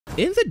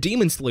In the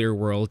Demon Slayer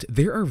world,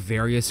 there are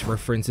various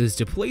references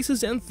to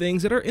places and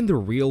things that are in the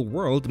real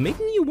world,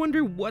 making you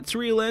wonder what's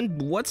real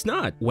and what's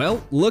not.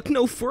 Well, look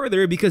no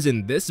further, because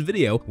in this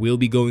video, we'll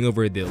be going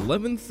over the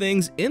 11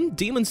 things in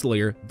Demon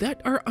Slayer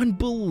that are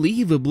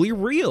unbelievably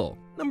real.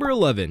 Number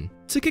 11.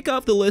 To kick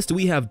off the list,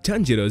 we have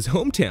Tanjiro's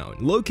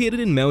hometown, located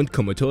in Mount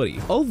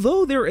Komotori.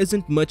 Although there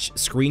isn't much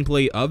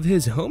screenplay of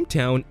his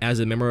hometown as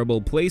a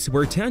memorable place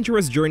where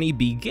Tanjiro's journey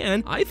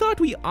began, I thought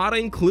we ought to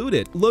include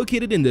it.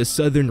 Located in the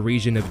southern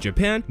region of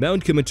Japan,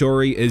 Mount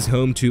Komotori is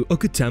home to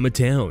Okutama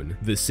Town,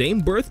 the same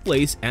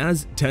birthplace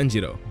as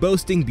Tanjiro.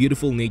 Boasting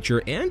beautiful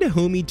nature and a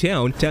homey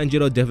town,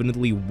 Tanjiro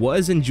definitely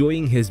was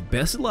enjoying his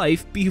best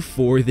life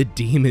before the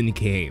demon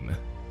came.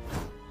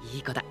 い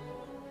い子だ。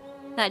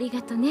あり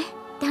がとね、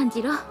炭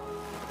治郎。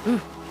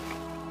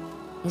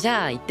じ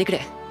ゃあ行ってく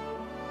れ。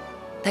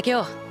竹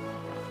雄、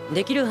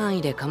できる範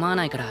囲で構わ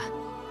ないから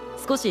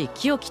少し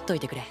木を切っとい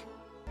てくれ。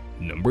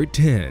 Number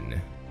 10.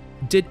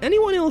 Did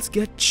anyone else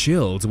get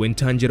chills when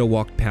Tanjiro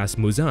walked past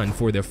Muzan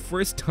for the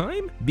first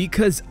time?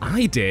 Because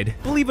I did.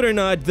 Believe it or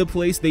not, the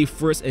place they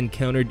first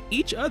encountered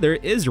each other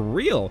is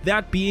real,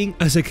 that being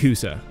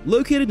Asakusa.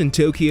 Located in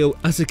Tokyo,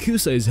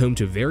 Asakusa is home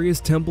to various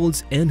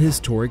temples and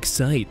historic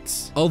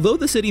sites. Although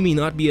the city may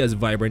not be as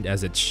vibrant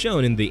as it's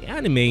shown in the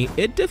anime,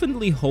 it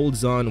definitely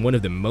holds on one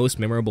of the most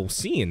memorable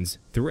scenes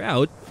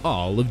throughout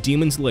all of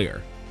Demon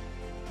Slayer.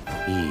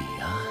 いい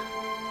や、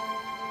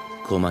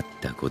困っ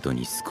たこと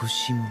に少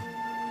しも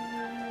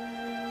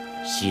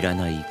知ら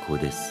ない子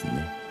です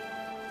ね。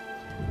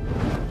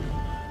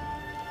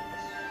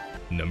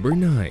 Number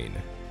 9.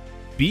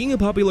 Being a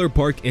popular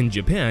park in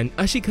Japan,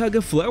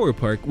 Ashikaga Flower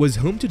Park was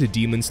home to the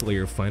Demon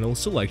Slayer final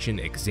selection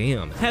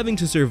exam. Having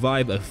to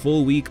survive a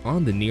full week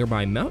on the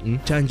nearby mountain,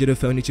 Tanjiro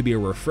found it to be a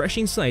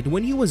refreshing sight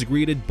when he was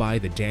greeted by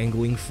the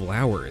dangling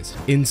flowers,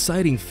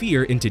 inciting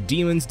fear into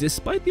demons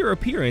despite their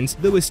appearance.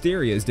 The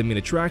wisteria is the main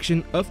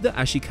attraction of the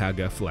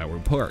Ashikaga Flower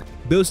Park.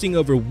 Boasting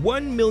over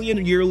 1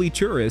 million yearly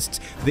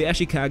tourists, the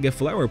Ashikaga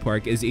Flower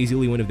Park is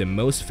easily one of the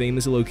most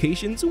famous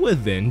locations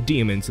within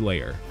Demon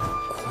Slayer.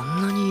 こ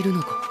んなにいる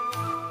のか。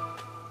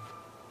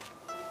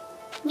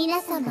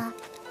皆様、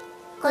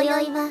今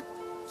宵は鬼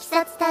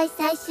殺隊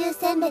最終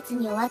選別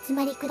にお集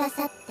まりくだ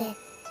さって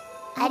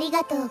あり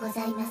がとうご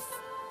ざいます。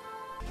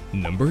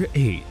 Number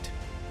 8.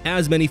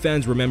 As many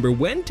fans remember,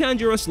 when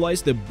Tanjiro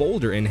sliced the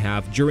boulder in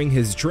half during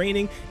his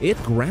training, it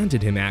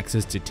granted him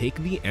access to take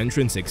the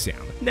entrance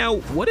exam. Now,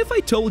 what if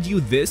I told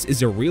you this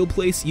is a real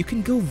place you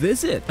can go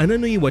visit?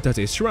 Ananui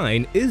Watate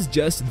Shrine is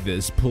just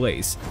this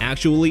place.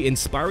 Actually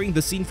inspiring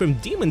the scene from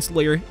Demon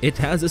Slayer, it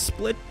has a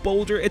split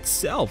boulder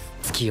itself.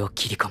 月を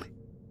切り込む。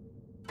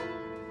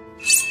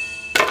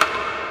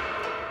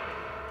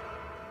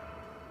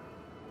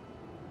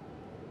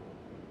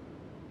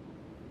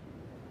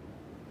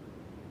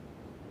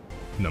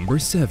 Number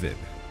 7.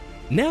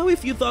 Now,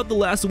 if you thought the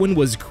last one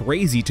was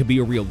crazy to be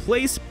a real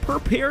place,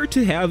 prepare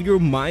to have your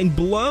mind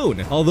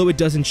blown. Although it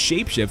doesn't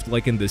shapeshift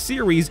like in the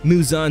series,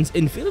 Muzan's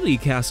Infinity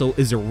Castle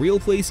is a real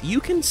place you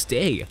can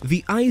stay.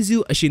 The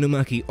Aizu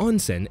Ashinomaki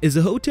Onsen is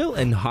a hotel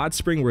and hot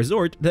spring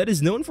resort that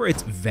is known for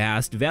its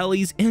vast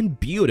valleys and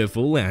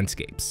beautiful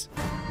landscapes.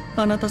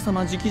 あなた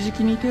様直々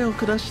に手を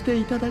下して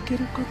いただけ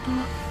ること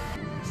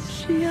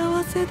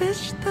幸せで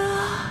した。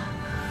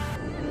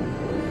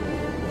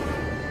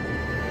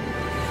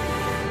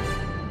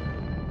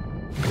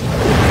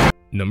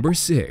 Number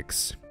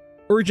 6.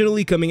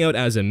 Originally coming out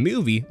as a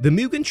movie, the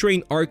Mugen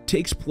Train arc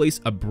takes place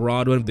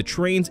aboard one of the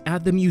trains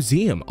at the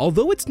museum.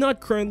 Although it's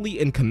not currently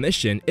in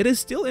commission, it is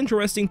still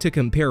interesting to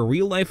compare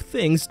real-life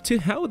things to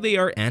how they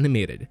are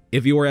animated.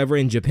 If you are ever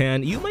in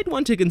Japan, you might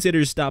want to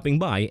consider stopping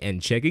by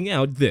and checking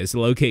out this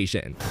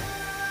location.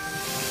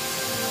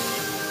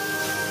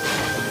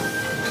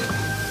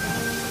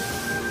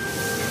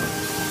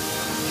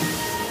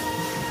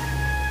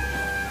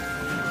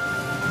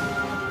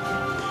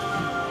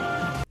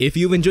 If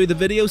you've enjoyed the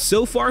video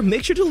so far,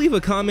 make sure to leave a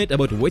comment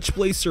about which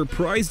place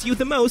surprised you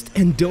the most,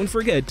 and don't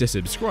forget to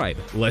subscribe.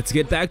 Let's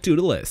get back to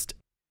the list.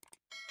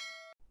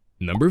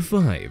 Number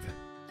 5.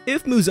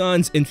 If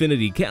Muzan's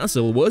Infinity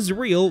Castle was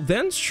real,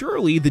 then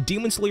surely the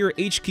Demon Slayer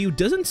HQ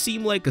doesn't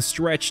seem like a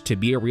stretch to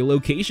be a real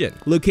location.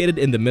 Located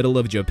in the middle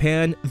of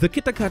Japan, the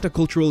Kitakata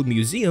Cultural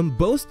Museum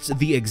boasts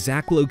the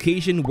exact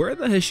location where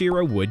the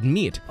Hashira would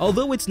meet.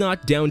 Although it's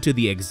not down to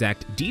the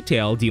exact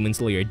detail, Demon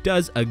Slayer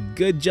does a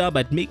good job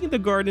at making the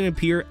garden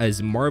appear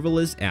as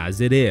marvelous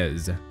as it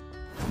is.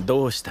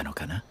 どうしたの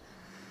かな。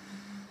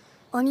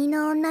鬼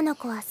の女の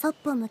子はそっ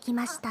ぽ向き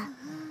ました。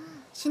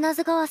品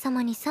津川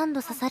様に3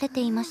度刺され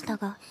ていました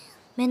が、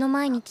目の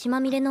前に血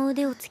まみれの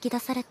腕を突き出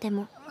されて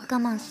も我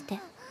慢して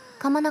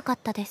噛まなかっ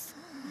たです。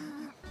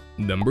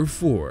 Number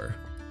 4.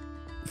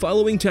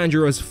 Following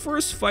Tanjiro's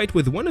first fight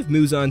with one of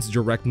Muzan's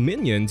direct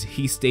minions,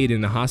 he stayed in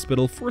the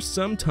hospital for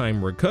some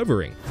time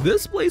recovering.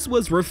 This place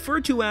was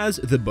referred to as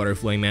the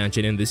Butterfly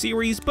Mansion in the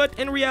series, but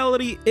in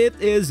reality, it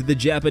is the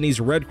Japanese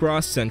Red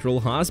Cross Central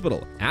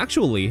Hospital.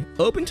 Actually,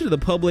 open to the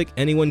public,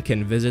 anyone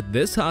can visit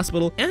this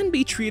hospital and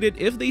be treated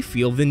if they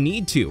feel the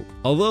need to.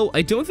 Although,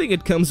 I don't think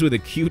it comes with the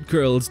cute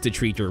girls to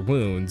treat your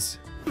wounds.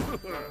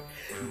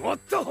 もっ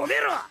と褒め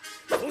ろ。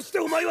そして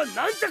お前は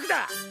軟弱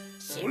だ。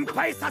心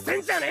配させ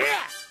んじゃねえ。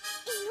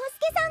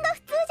 さんが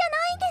普通じゃ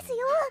ないです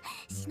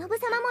よ。忍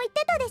様も言っ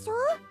てたでしょ。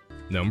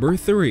 Number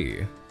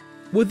 3.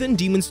 Within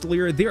Demon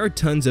Slayer, there are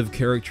tons of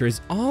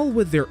characters, all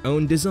with their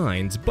own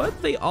designs, but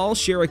they all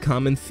share a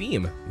common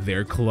theme: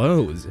 their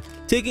clothes.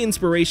 Taking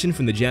inspiration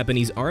from the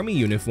Japanese army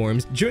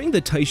uniforms during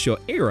the Taisho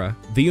era,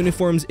 the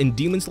uniforms in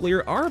Demon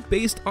Slayer are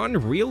based on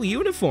real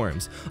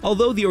uniforms.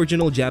 Although the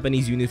original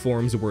Japanese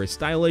uniforms were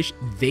stylish,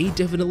 they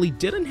definitely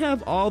didn't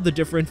have all the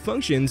different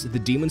functions the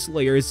Demon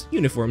Slayer's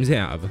uniforms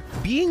have.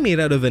 Being made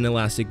out of an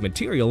elastic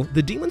material,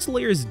 the Demon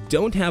Slayers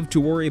don't have to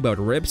worry about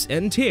rips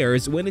and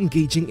tears when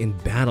engaging in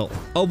battle.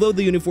 Although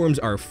the uniforms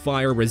are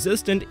fire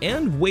resistant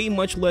and weigh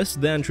much less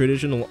than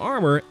traditional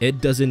armor, it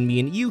doesn't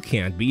mean you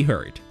can't be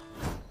hurt.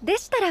 で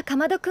したらか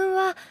まどくん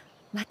は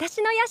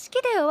私の屋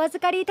敷でお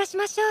預かりいたし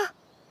ましょう。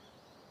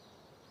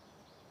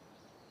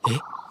え？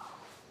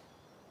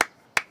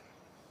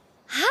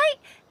はい、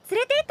連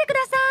れて行ってくだ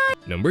さ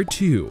い。Number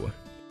 2.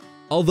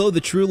 Although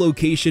the true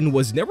location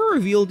was never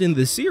revealed in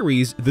the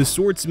series, the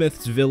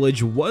Swordsmith's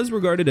village was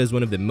regarded as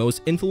one of the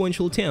most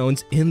influential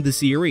towns in the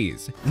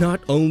series.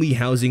 Not only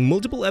housing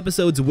multiple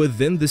episodes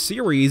within the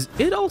series,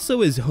 it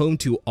also is home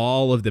to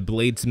all of the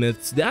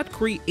bladesmiths that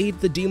create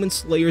the Demon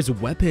Slayer's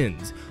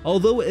weapons.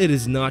 Although it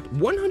is not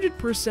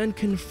 100%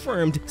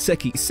 confirmed,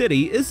 Seki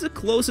City is the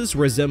closest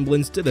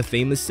resemblance to the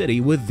famous city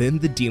within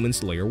the Demon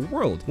Slayer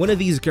world. One of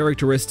these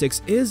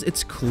characteristics is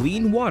its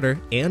clean water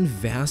and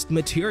vast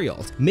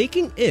materials,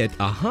 making it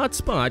a hot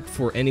spot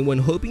for anyone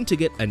hoping to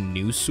get a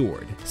new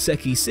sword.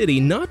 Seki City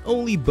not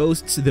only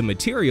boasts the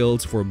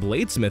materials for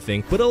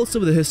bladesmithing, but also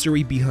the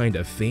history behind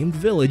a famed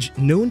village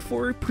known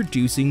for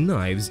producing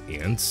knives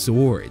and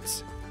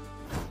swords.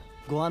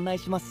 ご案内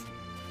します。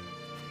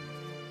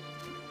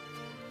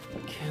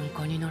喧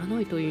嘩になら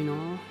ないといいな。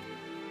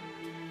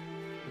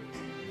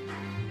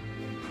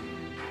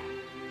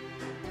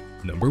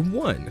Number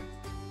 1.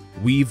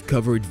 We've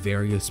covered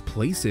various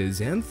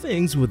places and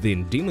things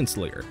within Demon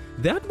Slayer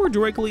that were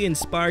directly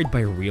inspired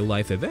by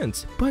real-life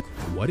events, but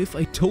what if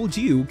I told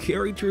you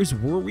characters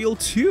were real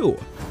too?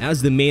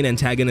 As the main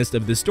antagonist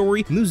of the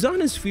story, Muzan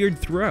is feared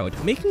throughout,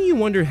 making you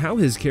wonder how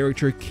his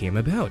character came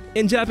about.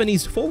 In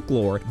Japanese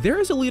folklore,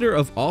 there is a leader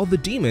of all the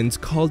demons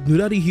called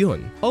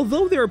Nurari-hyun.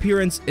 Although their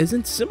appearance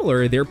isn't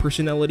similar, their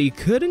personality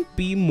couldn't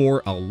be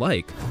more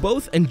alike,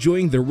 both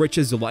enjoying the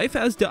riches life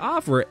has to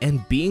offer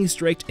and being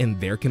strict in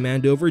their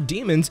command over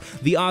demons.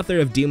 The author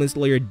of Demon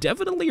Slayer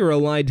definitely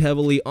relied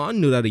heavily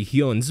on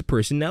Nurari-hyun's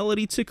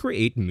personality to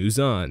create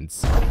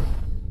Muzan's.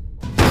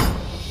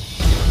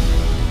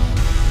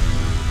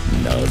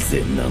 な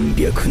ぜ何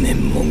百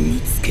年も見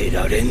つけ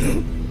られ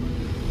ぬ。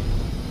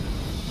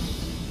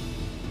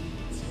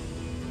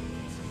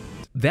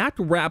 That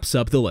wraps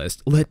up the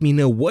list. Let me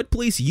know what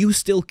place you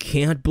still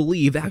can't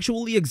believe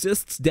actually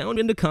exists down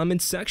in the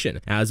comments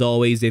section. As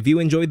always, if you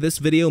enjoyed this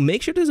video,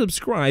 make sure to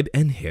subscribe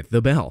and hit the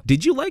bell.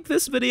 Did you like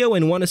this video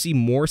and want to see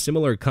more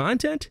similar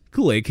content?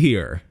 Click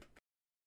here.